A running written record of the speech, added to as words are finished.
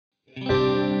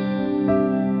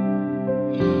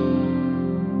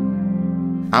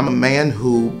I'm a man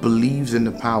who believes in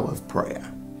the power of prayer.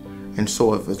 And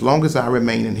so as long as I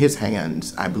remain in his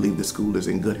hands, I believe the school is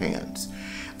in good hands.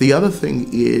 The other thing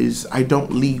is I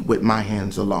don't lead with my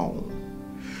hands alone.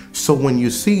 So when you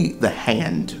see the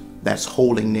hand that's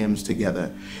holding Nims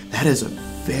together, that is a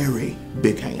very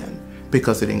big hand,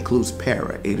 because it includes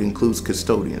para, it includes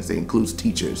custodians, it includes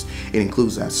teachers, it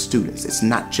includes our students. It's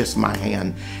not just my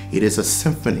hand. It is a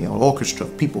symphony, an orchestra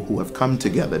of people who have come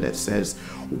together that says,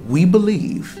 we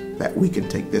believe that we can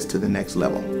take this to the next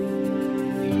level.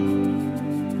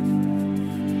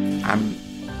 I'm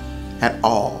at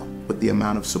awe with the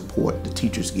amount of support the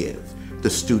teachers give, the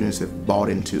students have bought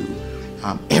into.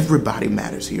 Everybody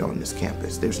matters here on this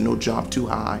campus. There's no job too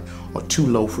high or too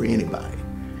low for anybody.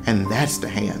 And that's the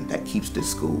hand that keeps this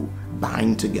school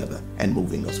bind together and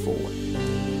moving us forward.